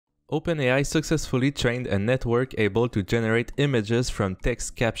OpenAI successfully trained a network able to generate images from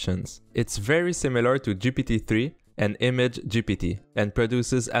text captions. It's very similar to GPT-3 and Image GPT and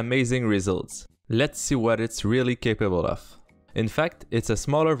produces amazing results. Let's see what it's really capable of. In fact, it's a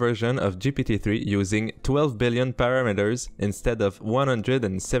smaller version of GPT-3 using 12 billion parameters instead of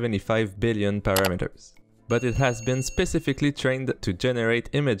 175 billion parameters. But it has been specifically trained to generate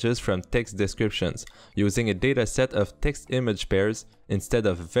images from text descriptions, using a dataset of text-image pairs instead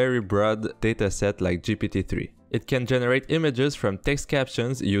of a very broad dataset like GPT-3. It can generate images from text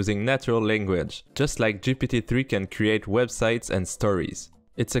captions using natural language, just like GPT-3 can create websites and stories.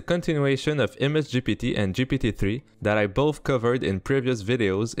 It's a continuation of Image GPT and GPT-3 that I both covered in previous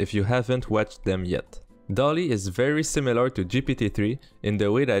videos if you haven't watched them yet. dall-e is very similar to GPT-3 in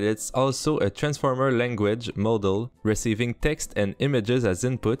the way that it's also a transformer language model receiving text and images as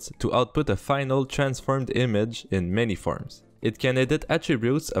inputs to output a final transformed image in many forms. It can edit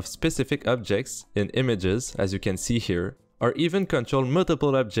attributes of specific objects in images, as you can see here, or even control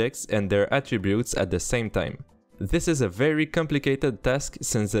multiple objects and their attributes at the same time. This is a very complicated task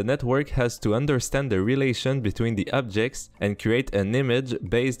since the network has to understand the relation between the objects and create an image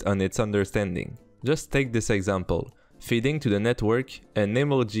based on its understanding. Just take this example, feeding to the network an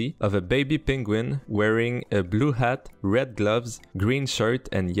emoji of a baby penguin wearing a blue hat, red gloves, green shirt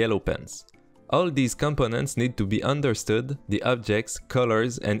and yellow pants. All these components need to be understood, the objects,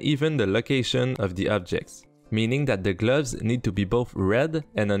 colors and even the location of the objects, meaning that the gloves need to be both red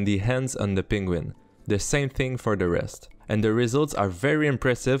and on the hands on the penguin. The same thing for the rest. And the results are very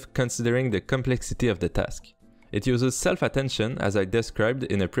impressive considering the complexity of the task. It uses self-attention, as I described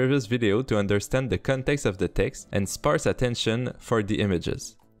in a previous video, to understand the context of the text and sparse attention for the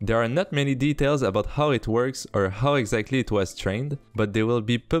images. There are not many details about how it works or how exactly it was trained, but they will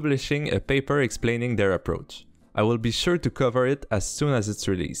be publishing a paper explaining their approach. I will be sure to cover it as soon as it's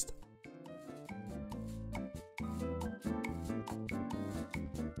released.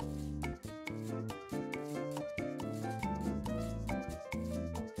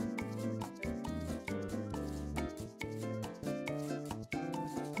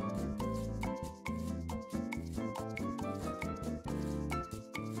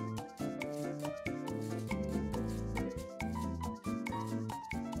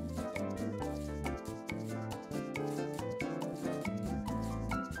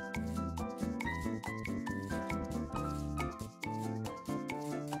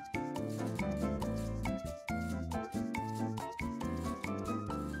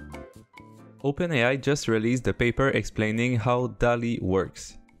 OpenAI just released a paper explaining how dall-e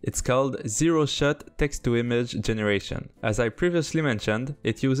works. It's called Zero-Shot Text-to-Image Generation. As I previously mentioned,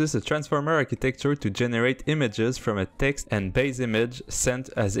 it uses a transformer architecture to generate images from a text and base image sent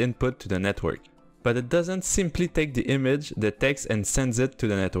as input to the network. But it doesn't simply take the image, the text and sends it to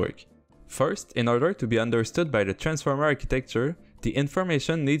the network. First, in order to be understood by the transformer architecture, the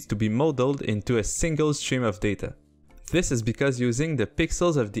information needs to be modeled into a single stream of data. This is because using the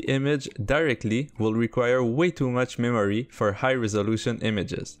pixels of the image directly will require way too much memory for high-resolution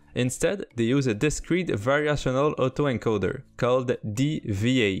images. Instead, they use a discrete variational autoencoder called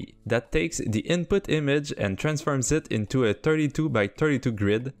dval that takes the input image and transforms it into a 32 by 32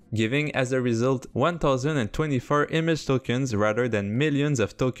 grid, giving as a result 1024 image tokens rather than millions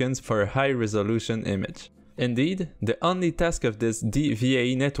of tokens for a high-resolution image. Indeed, the only task of this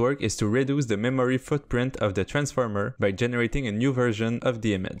dval network is to reduce the memory footprint of the transformer by generating a new version of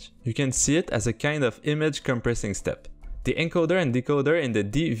the image. You can see it as a kind of image compressing step. The encoder and decoder in the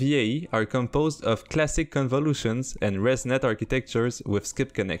dval are composed of classic convolutions and ResNet architectures with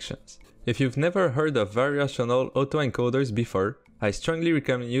skip connections. If you've never heard of variational autoencoders before, I strongly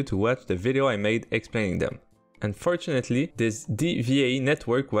recommend you to watch the video I made explaining them. Unfortunately, this dval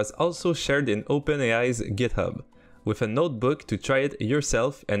network was also shared in OpenAI's GitHub, with a notebook to try it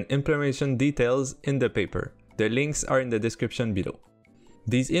yourself and implementation details in the paper. The links are in the description below.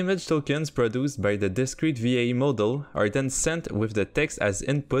 These image tokens produced by the discrete VAE model are then sent with the text as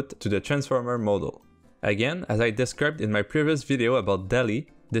input to the transformer model. Again, as I described in my previous video about dall-e,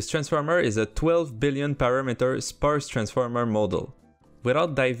 this transformer is a 12 billion parameter sparse transformer model.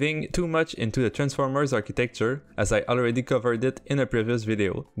 Without diving too much into the transformers architecture, as I already covered it in a previous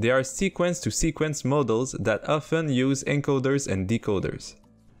video, they are sequence-to-sequence models that often use encoders and decoders.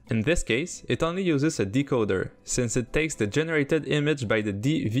 In this case, it only uses a decoder, since it takes the generated image by the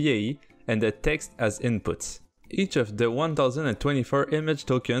dval and the text as inputs. Each of the 1024 image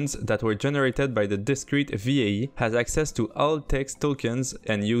tokens that were generated by the discrete VAE has access to all text tokens,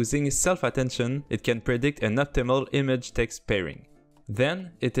 and using self-attention, it can predict an optimal image-text pairing.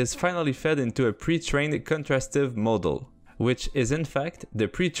 Then, it is finally fed into a pre-trained contrastive model. which is in fact the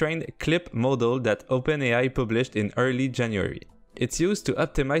pre-trained clip model that OpenAI published in early January. It's used to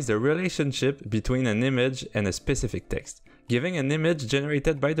optimize the relationship between an image and a specific text. Giving an image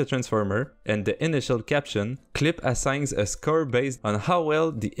generated by the transformer and the initial caption, Clip assigns a score based on how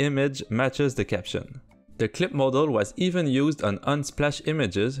well the image matches the caption. The clip model was even used on unsplash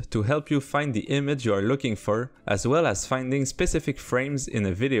images to help you find the image you are looking for, as well as finding specific frames in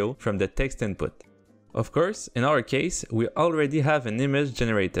a video from the text input. Of course, in our case, we already have an image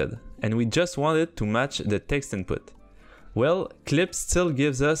generated, and we just want it to match the text input. Well, Clip still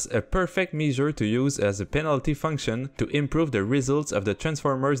gives us a perfect measure to use as a penalty function to improve the results of the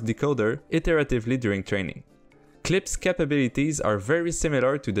transformer's decoder iteratively during training. Clip's capabilities are very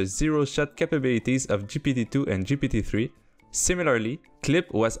similar to the zero-shot capabilities of GPT-2 and GPT-3. Similarly,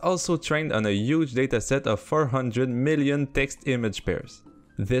 Clip was also trained on a huge dataset of 400 million text-image pairs.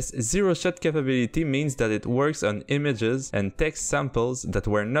 This zero-shot capability means that it works on images and text samples that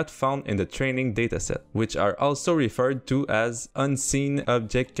were not found in the training dataset, which are also referred to as unseen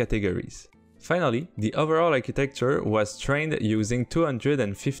object categories. Finally, the overall architecture was trained using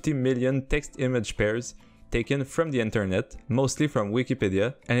 250 million text-image pairs taken from the internet, mostly from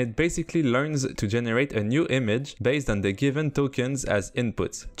Wikipedia, and it basically learns to generate a new image based on the given tokens as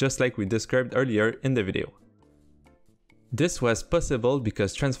inputs, just like we described earlier in the video. This was possible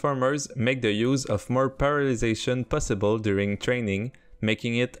because transformers make the use of more parallelization possible during training,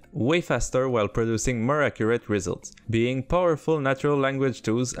 making it way faster while producing more accurate results, being powerful natural language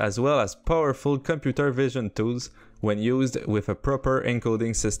tools as well as powerful computer vision tools when used with a proper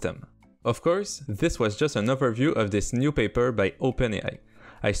encoding system. Of course, this was just an overview of this new paper by OpenAI.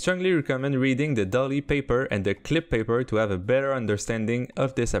 I strongly recommend reading the dall-e paper and the clip paper to have a better understanding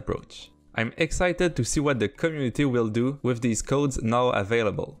of this approach. I'm excited to see what the community will do with these codes now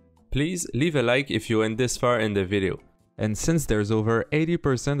available. Please leave a like if you went this far in the video. And since there's over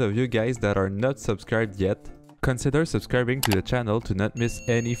 80% of you guys that are not subscribed yet, consider subscribing to the channel to not miss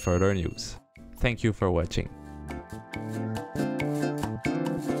any further news. Thank you for watching.